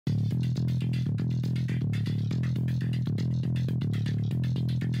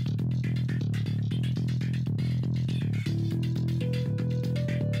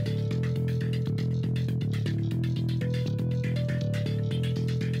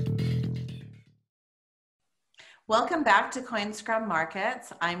Welcome back to CoinScrum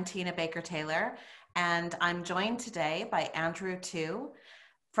Markets. I'm Tina Baker Taylor, and I'm joined today by Andrew Tu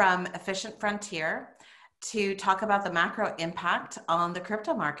from Efficient Frontier to talk about the macro impact on the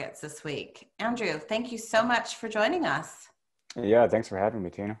crypto markets this week. Andrew, thank you so much for joining us. Yeah, thanks for having me,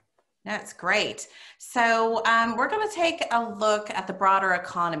 Tina. That's great. So we're going to take a look at the broader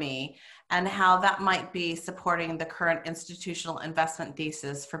economy and how that might be supporting the current institutional investment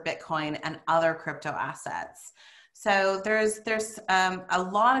thesis for Bitcoin and other crypto assets. So there's a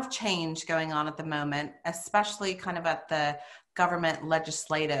lot of change going on at the moment, especially kind of at the government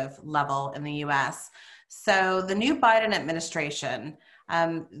legislative level in the US. So the new Biden administration,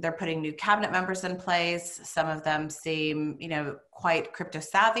 they're putting new cabinet members in place. Some of them seem, quite crypto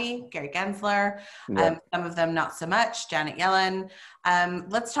savvy, Gary Gensler. Yeah. Some of them not so much, Janet Yellen.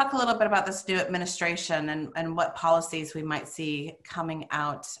 Let's talk a little bit about this new administration and what policies we might see coming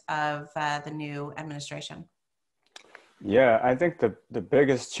out of the new administration. Yeah, I think the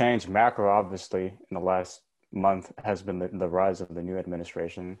biggest change macro, obviously, in the last month has been the rise of the new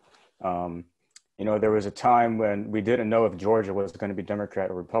administration. There was a time when we didn't know if Georgia was going to be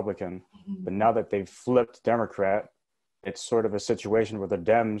Democrat or Republican, but now that they've flipped Democrat, it's sort of a situation where the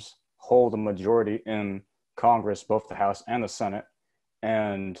Dems hold a majority in Congress, both the House and the Senate,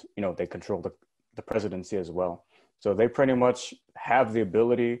 and, they control the presidency as well. So they pretty much have the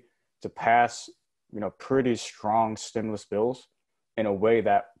ability to pass, pretty strong stimulus bills in a way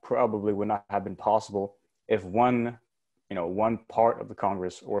that probably would not have been possible if one part of the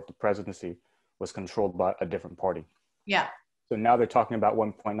Congress or if the presidency was controlled by a different party. Yeah. So now they're talking about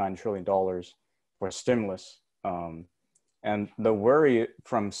 $1.9 trillion for stimulus. And the worry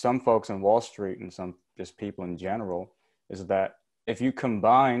from some folks on Wall Street and some just people in general is that if you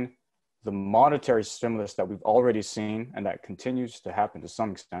combine the monetary stimulus that we've already seen and that continues to happen to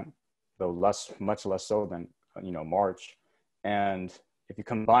some extent, though much less so than March, and if you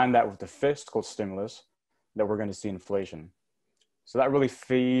combine that with the fiscal stimulus, that we're going to see inflation. So that really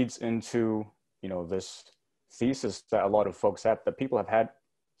feeds into this thesis that a lot of folks have, that people have had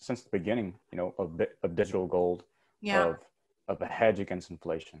since the beginning, of digital gold, yeah, of a hedge against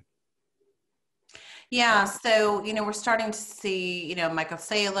inflation. Yeah, so we're starting to see Michael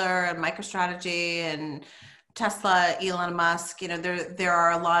Saylor and MicroStrategy and Tesla, Elon Musk. There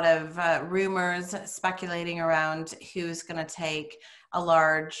are a lot of rumors speculating around who's going to take a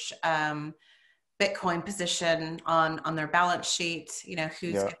large Bitcoin position on their balance sheet.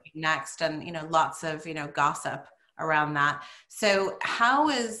 Who's going to be next, and lots of gossip around that. So how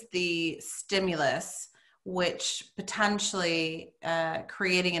is the stimulus, which potentially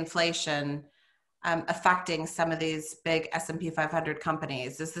creating inflation, affecting some of these big S&P 500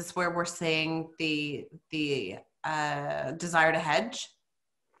 companies? Is this where we're seeing the desire to hedge?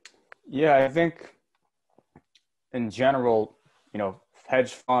 Yeah, I think in general,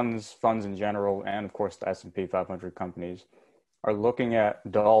 hedge funds in general, and of course the S&P 500 companies are looking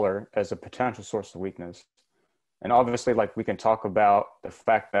at dollar as a potential source of weakness. And obviously, like, we can talk about the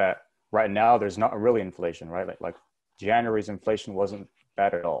fact that right now there's not really inflation, right? Like January's inflation wasn't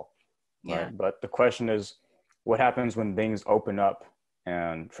bad at all. Yeah. Right? But the question is, what happens when things open up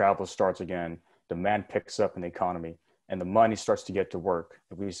and travel starts again, demand picks up in the economy, and the money starts to get to work?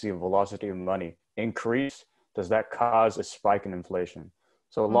 If we see a velocity of money increase, does that cause a spike in inflation?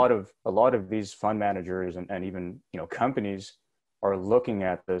 So a lot of these fund managers and even companies are looking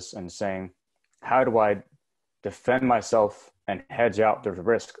at this and saying, how do I defend myself and hedge out the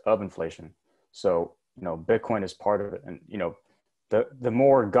risk of inflation? So Bitcoin is part of it, and the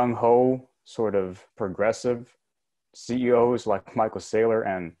more gung-ho sort of progressive CEOs like Michael Saylor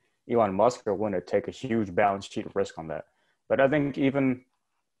and Elon Musk are willing to take a huge balance sheet risk on that. But I think even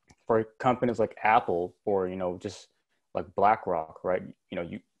for companies like Apple or, just like BlackRock, right?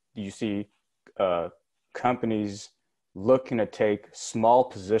 You see companies looking to take small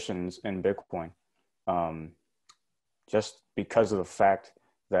positions in Bitcoin, just because of the fact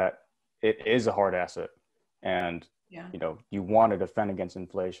that it is a hard asset. And you want to defend against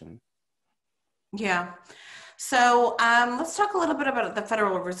inflation. Yeah. So let's talk a little bit about the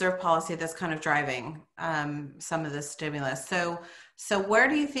Federal Reserve policy that's kind of driving some of this stimulus. So where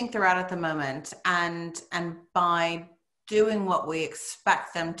do you think they're at the moment? And by doing what we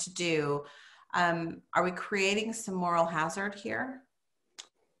expect them to do, are we creating some moral hazard here?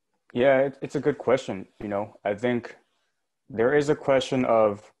 Yeah, it's a good question. I think there is a question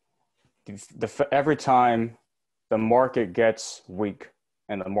of every time the market gets weak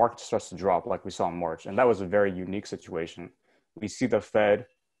and the market starts to drop, like we saw in March, and that was a very unique situation. We see the Fed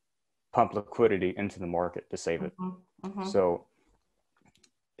pump liquidity into the market to save it. Mm-hmm. Mm-hmm. So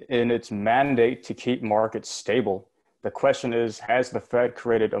in its mandate to keep markets stable. The question is, has the Fed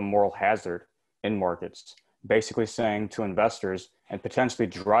created a moral hazard in markets? Basically saying to investors and potentially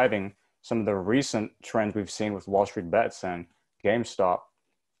driving some of the recent trends we've seen with Wall Street Bets and GameStop,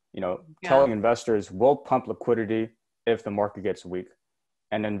 Yeah. telling investors we'll pump liquidity if the market gets weak.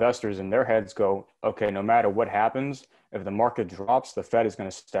 And investors in their heads go, okay, no matter what happens, if the market drops, the Fed is going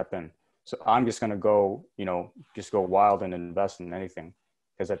to step in. So I'm just going to go, just go wild and invest in anything.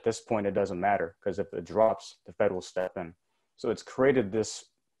 Because at this point, it doesn't matter. Because if it drops, the Fed will step in. So it's created this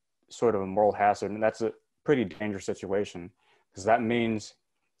sort of a moral hazard. And that's a pretty dangerous situation. Because that means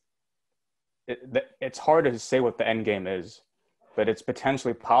it's hard to say what the end game is. But it's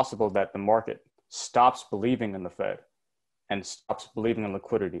potentially possible that the market stops believing in the Fed and stops believing in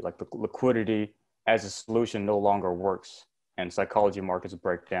liquidity. Like the liquidity as a solution no longer works, and psychology markets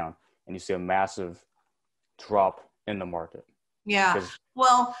break down, and you see a massive drop in the market. Yeah.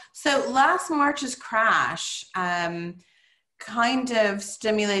 Well, so last March's crash kind of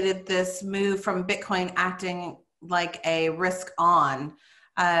stimulated this move from Bitcoin acting like a risk on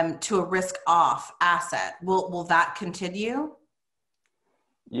to a risk off asset. Will that continue?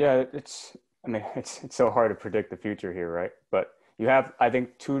 Yeah, it's so hard to predict the future here, right? But you have, I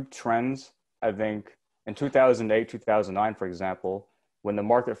think, two trends. I think in 2008, 2009, for example, when the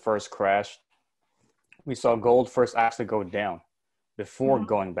market first crashed, we saw gold first actually go down before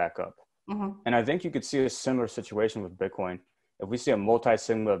going back up. And I think you could see a similar situation with Bitcoin. If we see a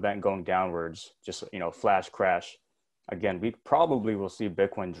multi-sigma event going downwards, just, flash crash, again, we probably will see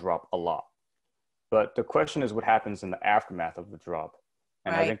Bitcoin drop a lot. But the question is what happens in the aftermath of the drop.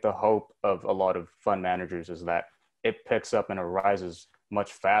 And I think the hope of a lot of fund managers is that it picks up and it rises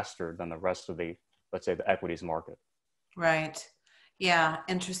much faster than the rest of the, let's say, the equities market. Right. Yeah.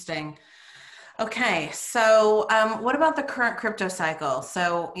 Interesting. Okay. So what about the current crypto cycle?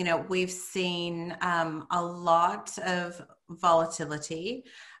 So, we've seen a lot of volatility,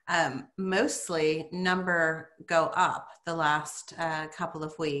 mostly number go up the last couple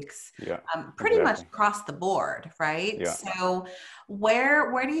of weeks, pretty much across the board, right? Yeah. So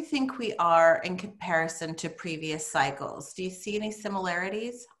where do you think we are in comparison to previous cycles? Do you see any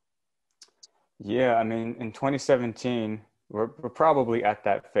similarities? Yeah, I mean, in 2017, we're probably at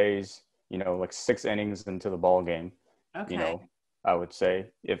that phase, like 6 innings into the ball game. Okay. I would say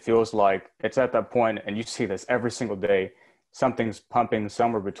it feels like it's at that point, and you see this every single day. Something's pumping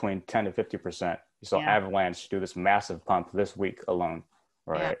somewhere between 10 to 50%. You saw Avalanche do this massive pump this week alone,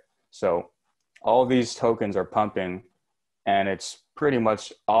 right? Yeah. So all these tokens are pumping, and it's pretty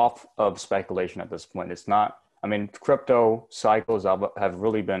much off of speculation at this point. It's not, I mean, crypto cycles have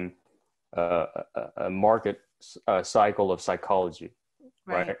really been a market cycle of psychology,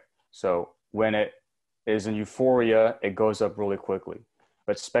 right? So when it is in euphoria, it goes up really quickly.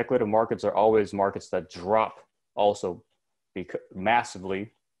 But speculative markets are always markets that drop also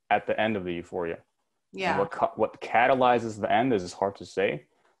massively at the end of the euphoria. Yeah. And what catalyzes the end is hard to say,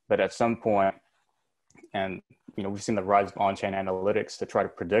 but at some point, and we've seen the rise of on-chain analytics to try to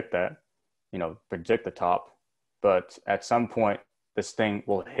predict that, predict the top, but at some point this thing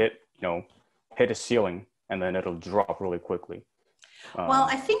will hit a ceiling and then it'll drop really quickly. Well,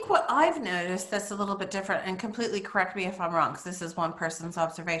 I think what I've noticed that's a little bit different, and completely correct me if I'm wrong, because this is one person's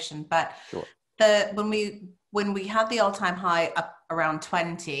observation, but sure. when we had the all-time high up around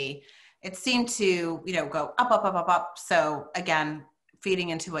 20, it seemed to, go up, up, up, up, up. So again, feeding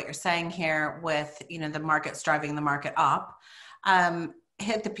into what you're saying here with, the markets driving the market up,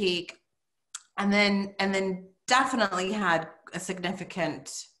 hit the peak, and then definitely had a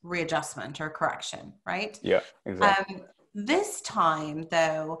significant readjustment or correction, right? Yeah, exactly. This time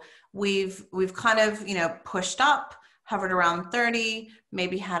though, we've kind of, pushed up, hovered around 30,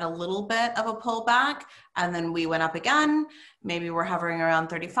 maybe had a little bit of a pullback, and then we went up again. Maybe we're hovering around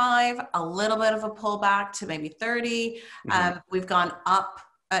 35, a little bit of a pullback to maybe 30. We've gone up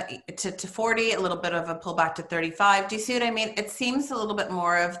to 40, a little bit of a pullback to 35. Do you see what I mean? It seems a little bit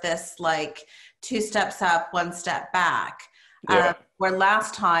more of this like 2 steps up, 1 step back, where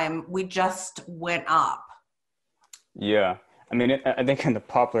last time we just went up. Yeah. I mean, I think in the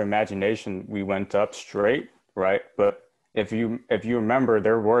popular imagination, we went up straight, right? But if you remember,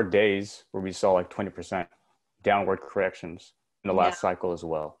 there were days where we saw like 20% downward corrections in the last cycle as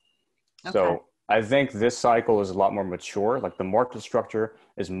well. Okay. So I think this cycle is a lot more mature. Like the market structure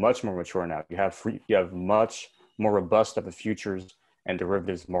is much more mature now. You have much more robust of a futures and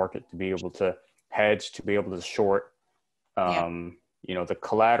derivatives market to be able to hedge, to be able to short. The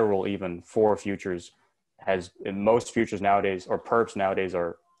collateral even for futures has, in most futures nowadays, or perps nowadays,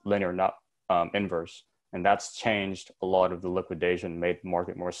 are linear, not inverse. And that's changed a lot of the liquidation, made the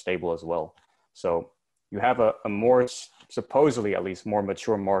market more stable as well. So you have a more, supposedly at least, more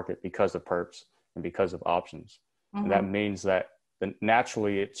mature market because of perps and because of options. Mm-hmm. And that means that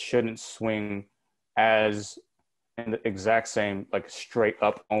naturally it shouldn't swing as in the exact same, like straight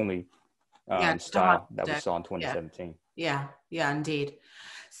up only style that we saw in 2017. Yeah, indeed.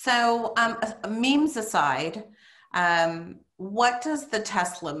 So memes aside, what does the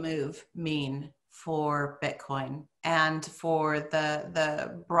Tesla move mean for Bitcoin and for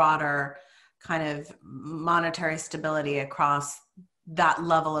the broader kind of monetary stability across that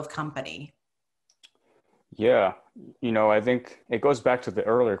level of company? Yeah, I think it goes back to the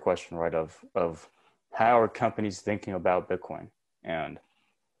earlier question, right, of how are companies thinking about Bitcoin? And,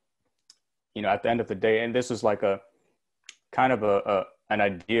 at the end of the day, and this is like a kind of an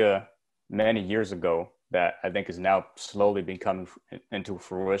idea many years ago that I think is now slowly becoming into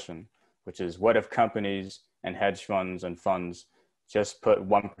fruition, which is what if companies and hedge funds and funds just put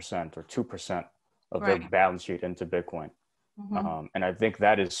 1% or 2% of their balance sheet into Bitcoin? Mm-hmm. And I think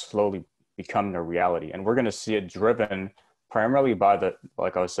that is slowly becoming a reality. And we're going to see it driven primarily by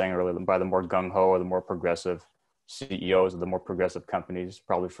like I was saying earlier, by the more gung-ho or the more progressive CEOs of the more progressive companies,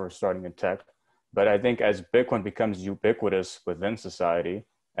 probably first starting in tech. But I think as Bitcoin becomes ubiquitous within society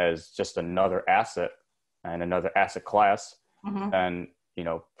as just another asset and another asset class, mm-hmm. then,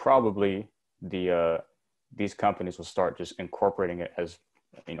 probably these companies will start just incorporating it as,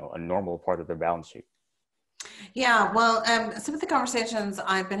 a normal part of their balance sheet. Yeah, well, some of the conversations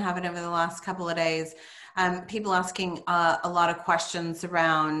I've been having over the last couple of days, people asking a lot of questions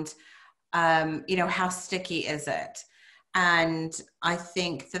around, how sticky is it? And I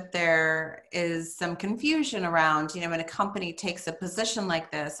think that there is some confusion around, when a company takes a position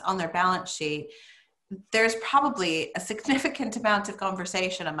like this on their balance sheet, there's probably a significant amount of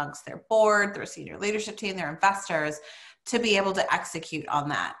conversation amongst their board, their senior leadership team, their investors, to be able to execute on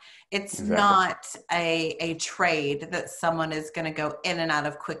that. It's not a trade that someone is going to go in and out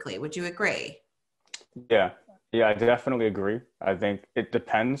of quickly. Would you agree? Yeah, I definitely agree. I think it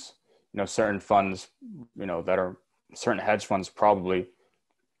depends. Certain funds, that are certain hedge funds probably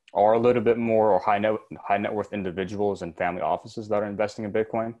are a little bit more, or high net worth individuals and family offices that are investing in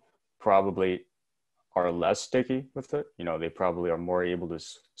Bitcoin probably are less sticky with it. They probably are more able to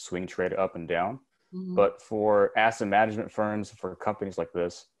swing trade up and down. Mm-hmm. But for asset management firms, for companies like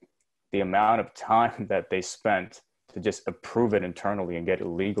this, the amount of time that they spent to just approve it internally and get it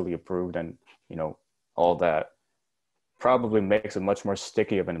legally approved and, all that probably makes it much more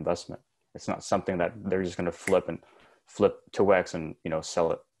sticky of an investment. It's not something that they're just going to flip 2x and,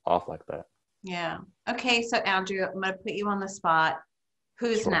 sell it off like that. Yeah. Okay. So Andrew, I'm going to put you on the spot.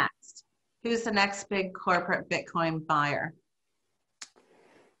 Who's next? Who's the next big corporate Bitcoin buyer?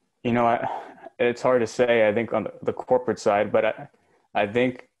 It's hard to say, I think, on the corporate side, but I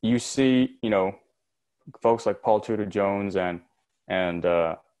think you see, folks like Paul Tudor Jones and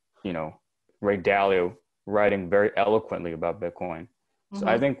Ray Dalio writing very eloquently about Bitcoin. Mm-hmm. So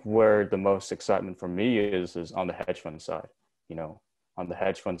I think where the most excitement for me is on the hedge fund side. On the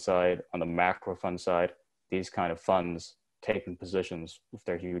hedge fund side, on the macro fund side, these kind of funds taking positions with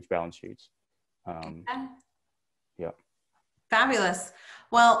their huge balance sheets. Yeah. Fabulous.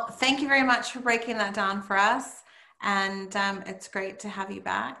 Well, thank you very much for breaking that down for us. And it's great to have you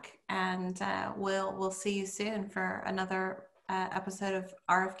back. And we'll see you soon for another episode of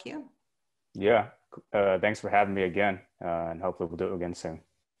RFQ. Yeah. Thanks for having me again. And hopefully we'll do it again soon.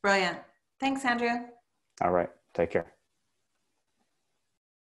 Brilliant. Thanks, Andrew. All right. Take care.